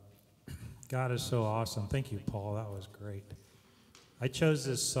love, God is so awesome. Thank you, Paul. That was great. I chose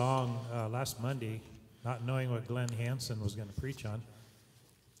this song last Monday, not knowing what Glenn Hansen was going to preach on.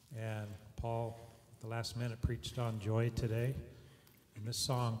 And Paul, at the last minute, preached on joy today. And this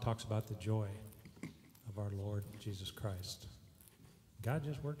song talks about the joy of our Lord Jesus Christ. God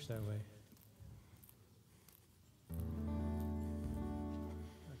just works that way.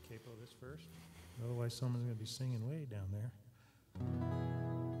 I'll capo this first. Otherwise, someone's going to be singing way down there.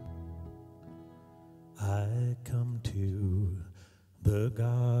 I come to the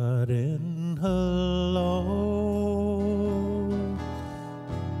garden alone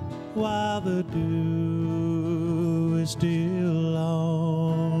while the dew is still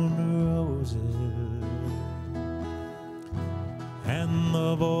on the roses, and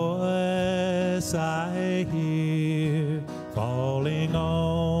the voice I hear falling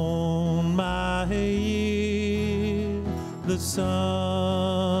on my ear, the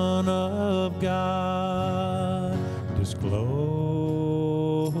Son of God discloses,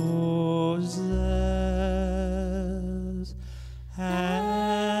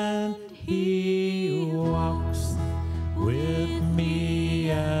 and he walks with me,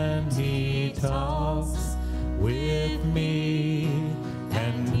 and he talks with me,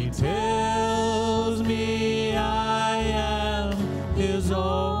 and he tells me I am his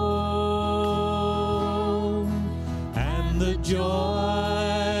own, and the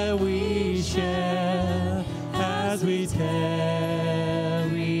joy we share as we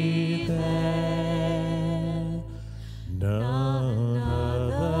tarry there, none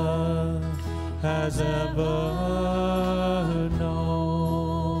other has ever known.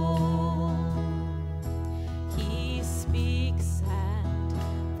 He speaks and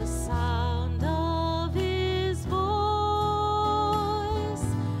the sound of his voice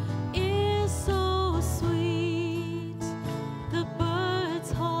is so sweet. The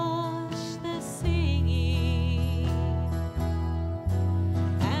birds hush their singing,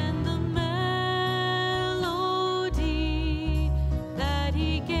 and the melody that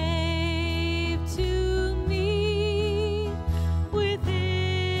he gave to me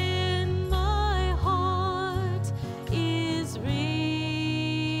within my heart is ringing,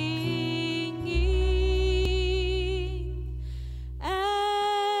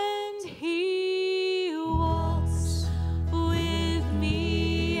 and he walks with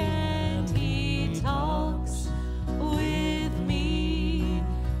me, and he talks with me,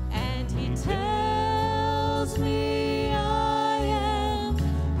 and he tells me I am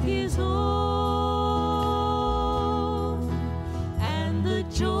his own, and the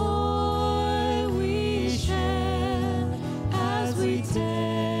joy we share as we tarry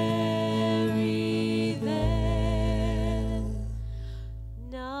there,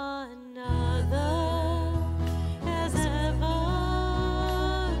 none other has ever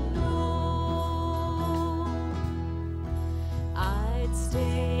known. I'd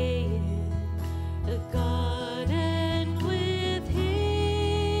stay in the garden with him,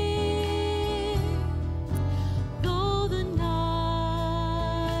 though the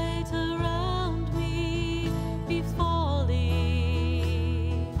night around me be falling,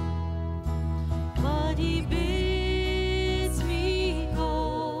 but he bids me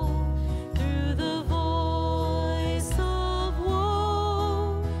go through the voice of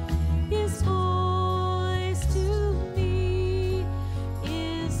woe. His voice to me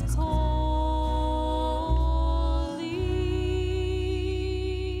is calling,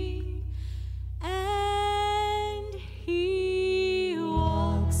 and he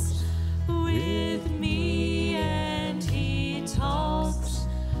walks with me, and he talks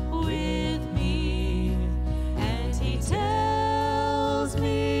with me,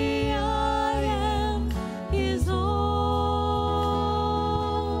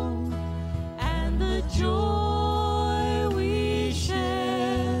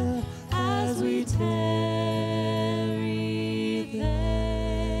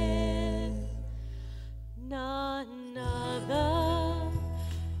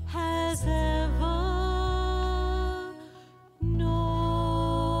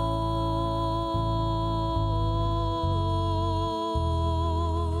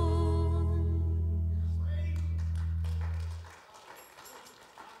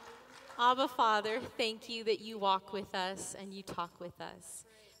 Abba, Father, thank you that you walk with us and you talk with us,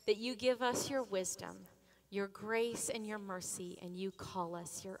 that you give us your wisdom, your grace, and your mercy, and you call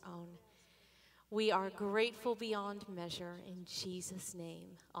us your own. We are grateful beyond measure. In Jesus'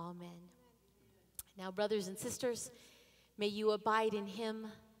 name, amen. Now, brothers and sisters, may you abide in him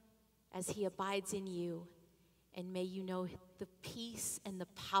as he abides in you, and may you know the peace and the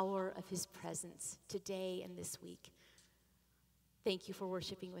power of his presence today and this week. Thank you for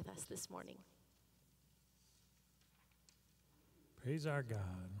worshiping with us this morning. Praise our God.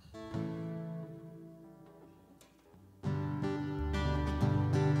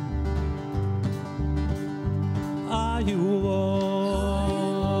 Are you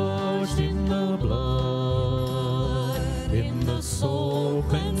washed in the blood, in the soul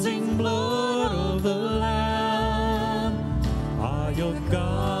cleansing